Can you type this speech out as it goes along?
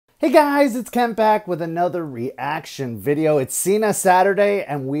Hey guys, it's Kent back with another reaction video. It's Sina Saturday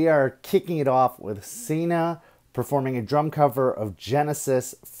and we are kicking it off with Sina performing a drum cover of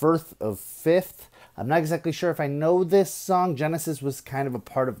Genesis, Firth of Fifth. I'm not exactly sure if I know this song. Genesis was kind of a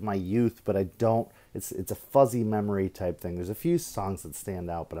part of my youth, but I don't. It's a fuzzy memory type thing. There's a few songs that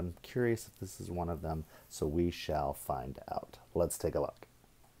stand out, but I'm curious if this is one of them, so we shall find out. Let's take a look.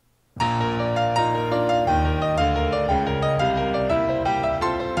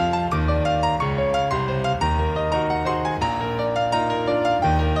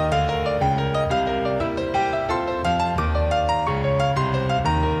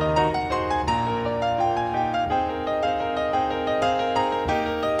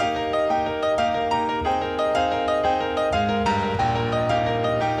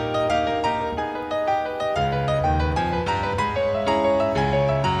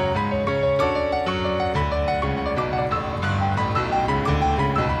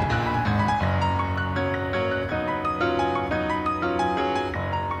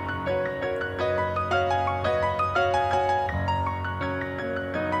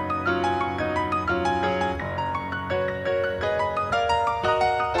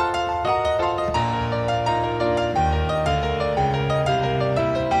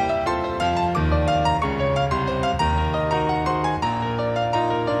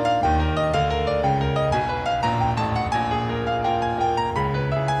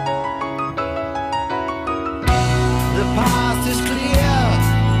 The path is clear,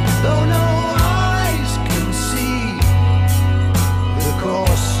 though no eyes can see. The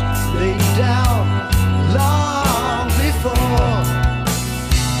course laid down long before,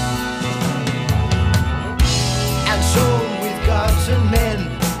 and sown with gods and men,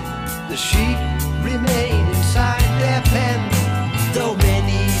 the sheep remain inside their pen. Though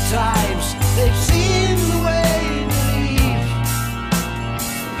many times they've seen the way to leave,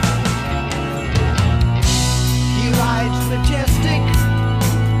 rides majestic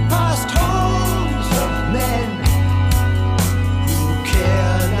past homes of men who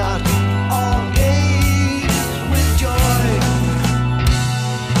care not or gaze with joy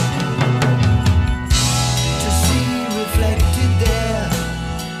to see reflected there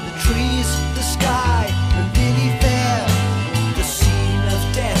the trees, the sky, the lily fair. The scene of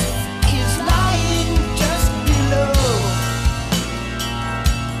death is lying just below.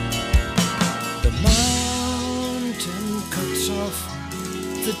 The mountain cuts off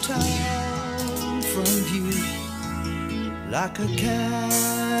the town from view, like a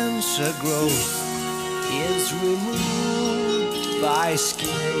cancer growth is removed by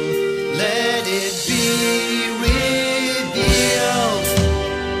skill. Let it be revealed.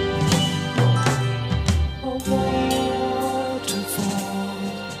 A waterfall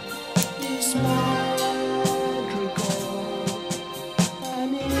is madrigal,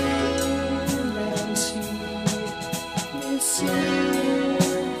 an inland sea is symphony.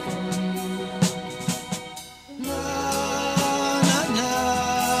 Na, na, na,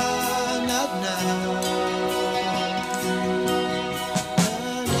 na, na.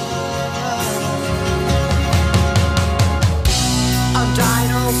 Na, na.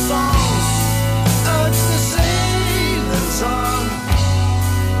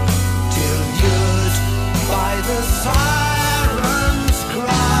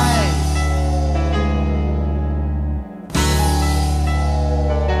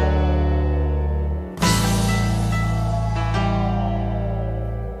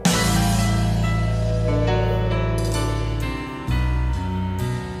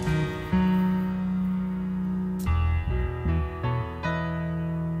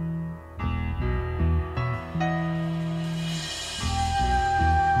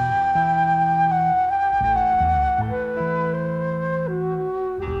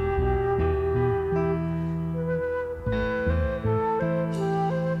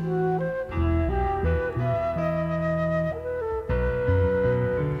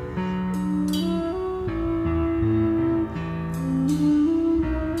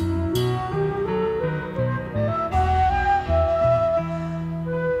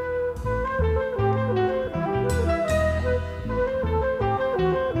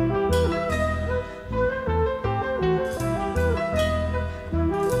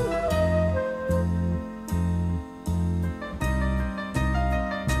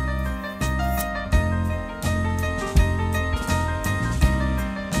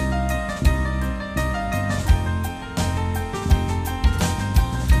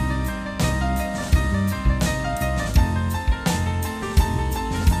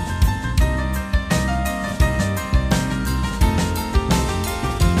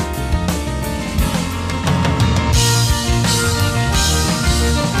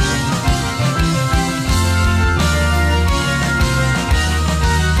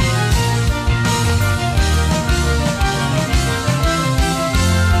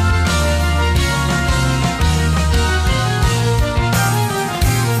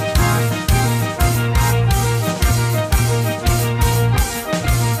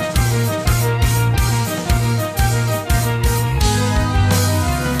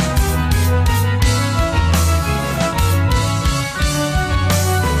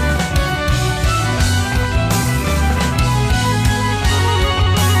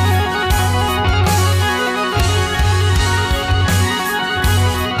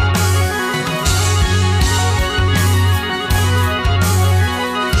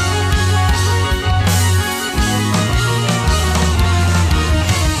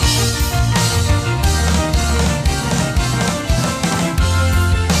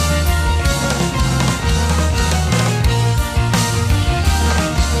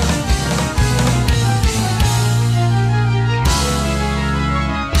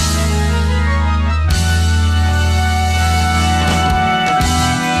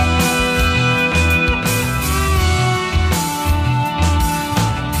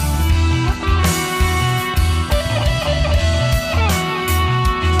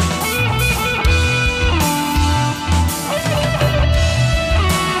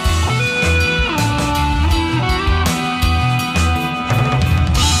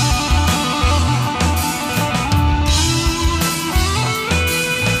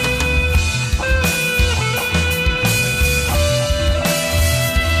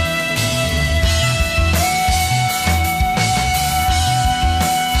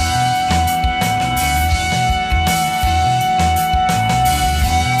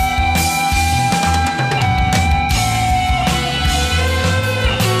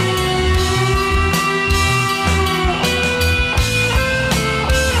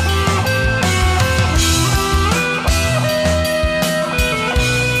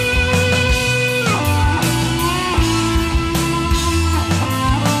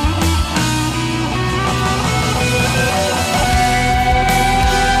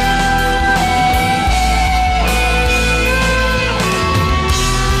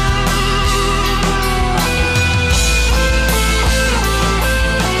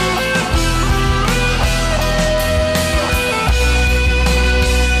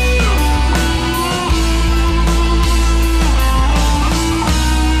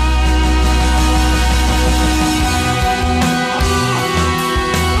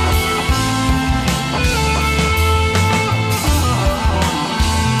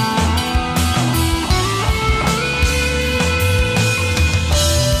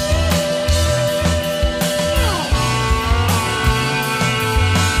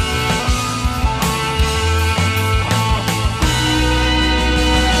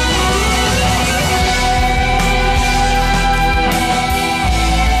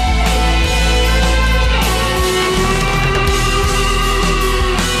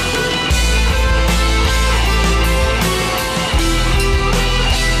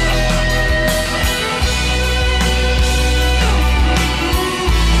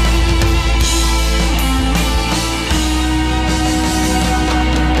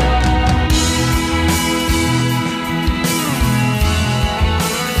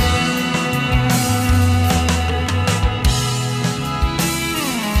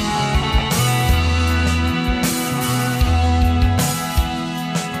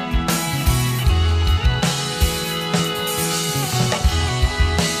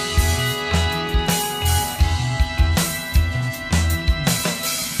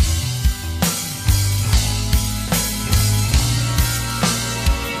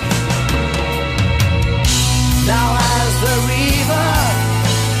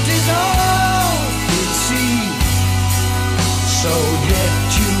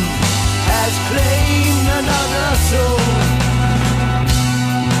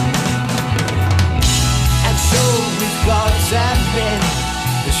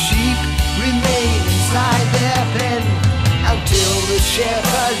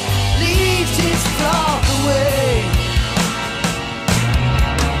 shepherd leads his flock away.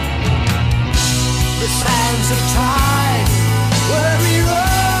 The sands of time were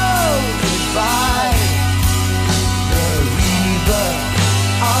eroded by the river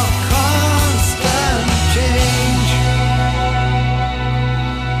of constant change.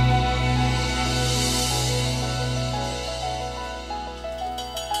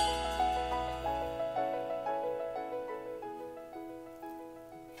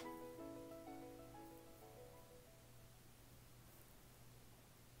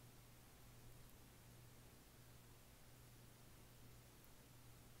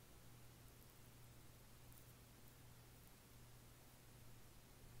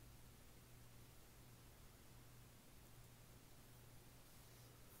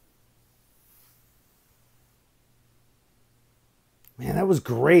 Man, that was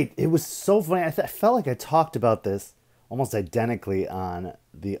great. It was so funny. I felt like I talked about this almost identically on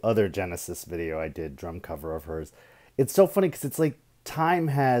the other Genesis video I did, drum cover of hers. It's so funny because it's like time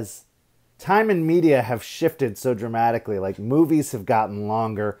and media have shifted so dramatically. Like movies have gotten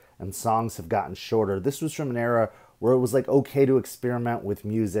longer and songs have gotten shorter. This was from an era where it was like okay to experiment with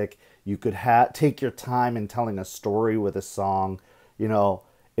music. You could take your time in telling a story with a song. You know,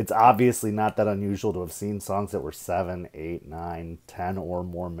 it's obviously not that unusual to have seen songs that were 7, 8, 9, 10 or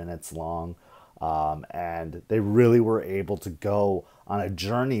more minutes long. And they really were able to go on a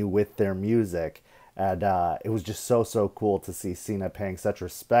journey with their music. And it was just so, so cool to see Sina paying such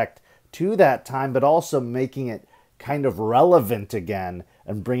respect to that time, but also making it kind of relevant again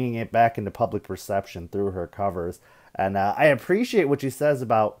and bringing it back into public perception through her covers. And I appreciate what she says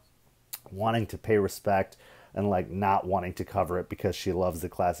about wanting to pay respect and like not wanting to cover it because she loves the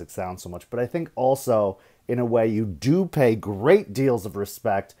classic sound so much. But I think also in a way you do pay great deals of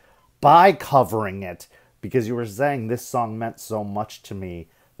respect by covering it, because you were saying this song meant so much to me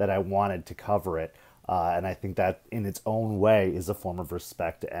that I wanted to cover it. And I think that in its own way is a form of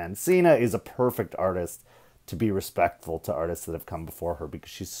respect. And Sina is a perfect artist to be respectful to artists that have come before her,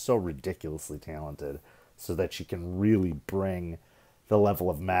 because she's so ridiculously talented, so that she can really bring the level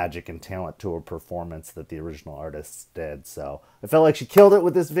of magic and talent to a performance that the original artists did. So I felt like she killed it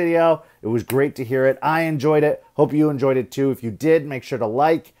with this video. It was great to hear it. I enjoyed it. Hope you enjoyed it too. If you did, make sure to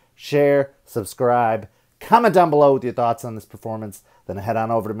like, share, subscribe, comment down below with your thoughts on this performance. Then head on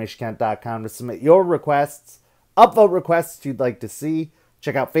over to mishkent.com to submit your requests, upvote requests you'd like to see.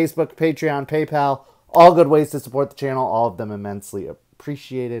 Check out Facebook, Patreon, PayPal, all good ways to support the channel, all of them immensely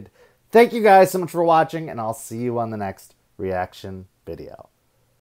appreciated. Thank you guys so much for watching, and I'll see you on the next reaction video.